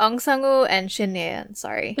stars Ong Seung-woo and Shin Ye-eun.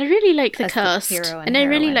 Sorry, I really like the cast, hero and I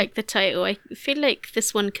really like the title. I feel like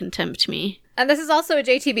this one can tempt me. And this is also a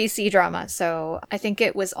JTBC drama, so I think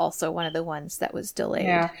it was also one of the ones that was delayed.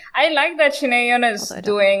 Yeah, I like that Shin Ye-eun is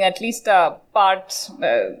doing at least a part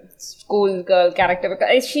schoolgirl character,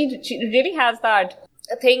 because she really has that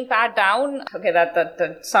thing pat down. Okay,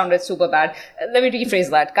 that sounded super bad. Let me rephrase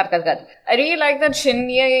that. Cut. I really like that Shin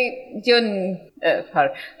Ye-eun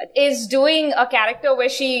her is doing a character where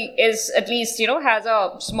she is at least, you know, has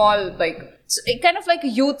a small like kind of like a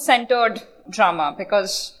youth-centered drama,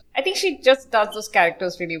 because I think she just does those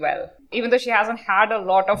characters really well. Even though she hasn't had a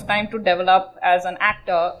lot of time to develop as an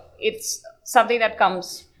actor, it's something that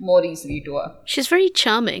comes more easily to her. She's very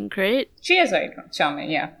charming, right? She is very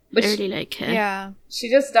charming, yeah. But I really like her. Yeah. She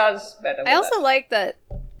just does better. I also like that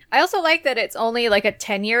it's only like a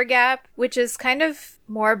 10-year gap, which is kind of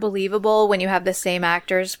more believable when you have the same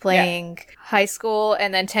actors playing high school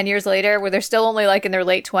and then 10 years later where they're still only like in their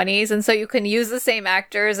late 20s. And so you can use the same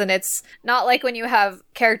actors, and it's not like when you have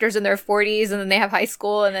characters in their 40s and then they have high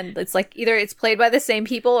school and then it's like either it's played by the same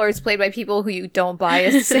people or it's played by people who you don't buy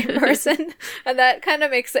as the same person. And that kind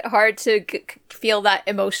of makes it hard to feel that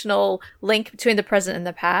emotional link between the present and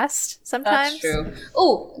the past sometimes. That's true.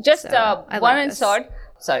 Oh, just one insert.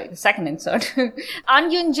 Sorry, the second insert.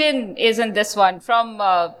 An Yoon-jin is in this one from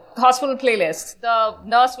Hospital Playlist. The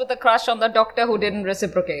nurse with a crush on the doctor who didn't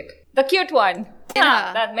reciprocate. The cute one.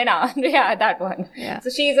 Yeah. That Mina. Yeah, that one. Yeah.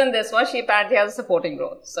 So she's in this one. She apparently has a supporting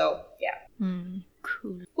role. So, yeah.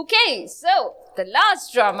 Cool. Okay, so the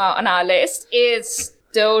last drama on our list is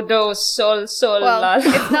Dodo Sol Sol Well, La La.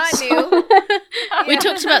 it's not new. We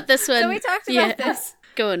talked about this one. So we talked about this.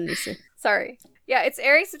 Go on, Lisa. Sorry. Yeah, it's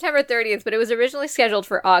airing September 30th, but it was originally scheduled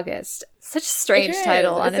for August. Such a strange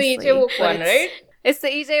title, honestly. It's the Lee Jae-wook one, right? It's the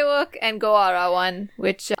Lee Jae-wook and Go Ara one,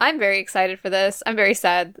 which I'm very excited for this. I'm very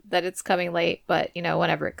sad that it's coming late, but, you know,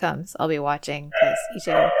 whenever it comes, I'll be watching, because Lee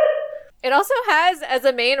Jae-wook. It also has, as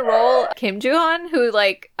a main role, Kim Joo-han, who,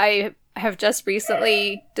 like, I have just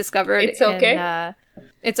recently discovered It's Okay? in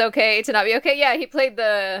It's Okay to Not Be Okay. Yeah, he played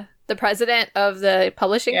the president of the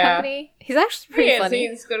publishing company. He's actually pretty funny.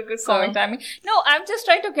 He's got a good comic timing. No, I'm just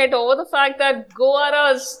trying to get over the fact that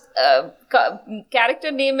Goara's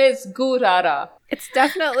character name is Gurara. It's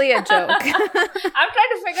definitely a joke. I'm trying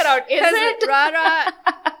to figure out, is it? Rara?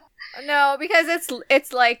 No, because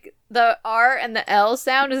it's like the R and the L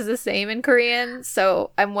sound is the same in Korean,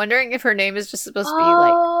 so I'm wondering if her name is just supposed to be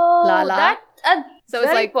like La La. So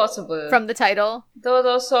it's like possible from the title.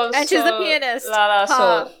 Dodo Sol And she's the Sol, pianist. La La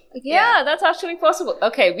Huh. Sol. Yeah, that's actually possible.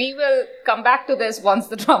 Okay, we will come back to this once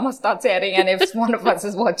the drama starts airing and if one of us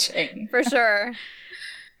is watching. For sure.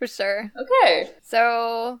 For sure. Okay.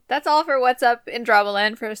 So that's all for What's Up in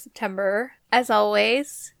Dramaland for September. As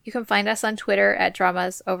always, you can find us on Twitter at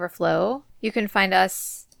Dramas Overflow. You can find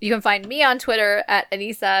me on Twitter at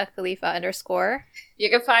Anisa Khalifa_. You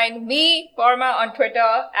can find me, Parma, on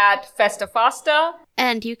Twitter at FestaFasta.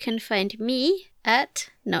 And you can find me at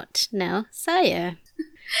Not Now Saya.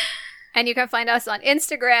 And you can find us on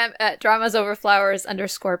Instagram at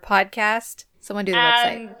dramasoverflowers_podcast. Someone do the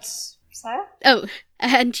website. And Saya? Oh,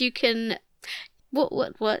 and you can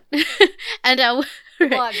what? And our The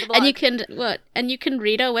blog. and you can And you can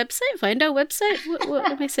read our website, find our website. What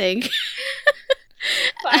am I saying?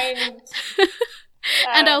 Find.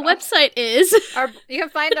 And our website is You can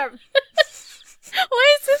find our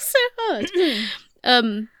Why is this so hard?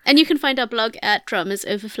 And you can find our blog at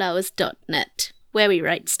dramasoverflowers.net, where we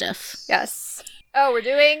write stuff. Yes. Oh, we're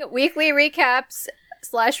doing weekly recaps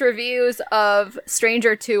 .com/reviews of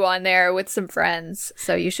Stranger 2 on there with some friends.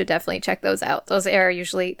 So you should definitely check those out. Those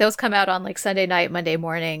come out on like Sunday night, Monday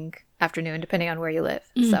morning, afternoon, depending on where you live.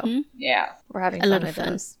 So Yeah. we're having A lot fun of with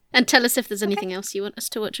fun. those. And tell us if there's anything else you want us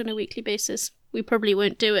to watch on a weekly basis. We probably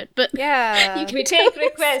won't do it, but Yeah. We take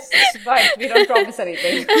requests, but we don't promise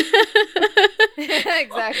anything.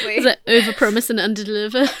 Exactly. is that overpromise and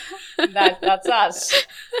underdeliver? That's us.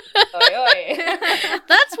 Oi, oi.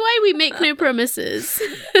 That's why we make no promises.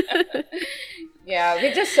 Yeah,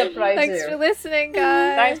 we just surprise Thanks you. for listening,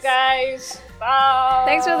 guys. Thanks, guys. Bye.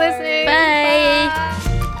 Thanks for listening. Bye. Bye.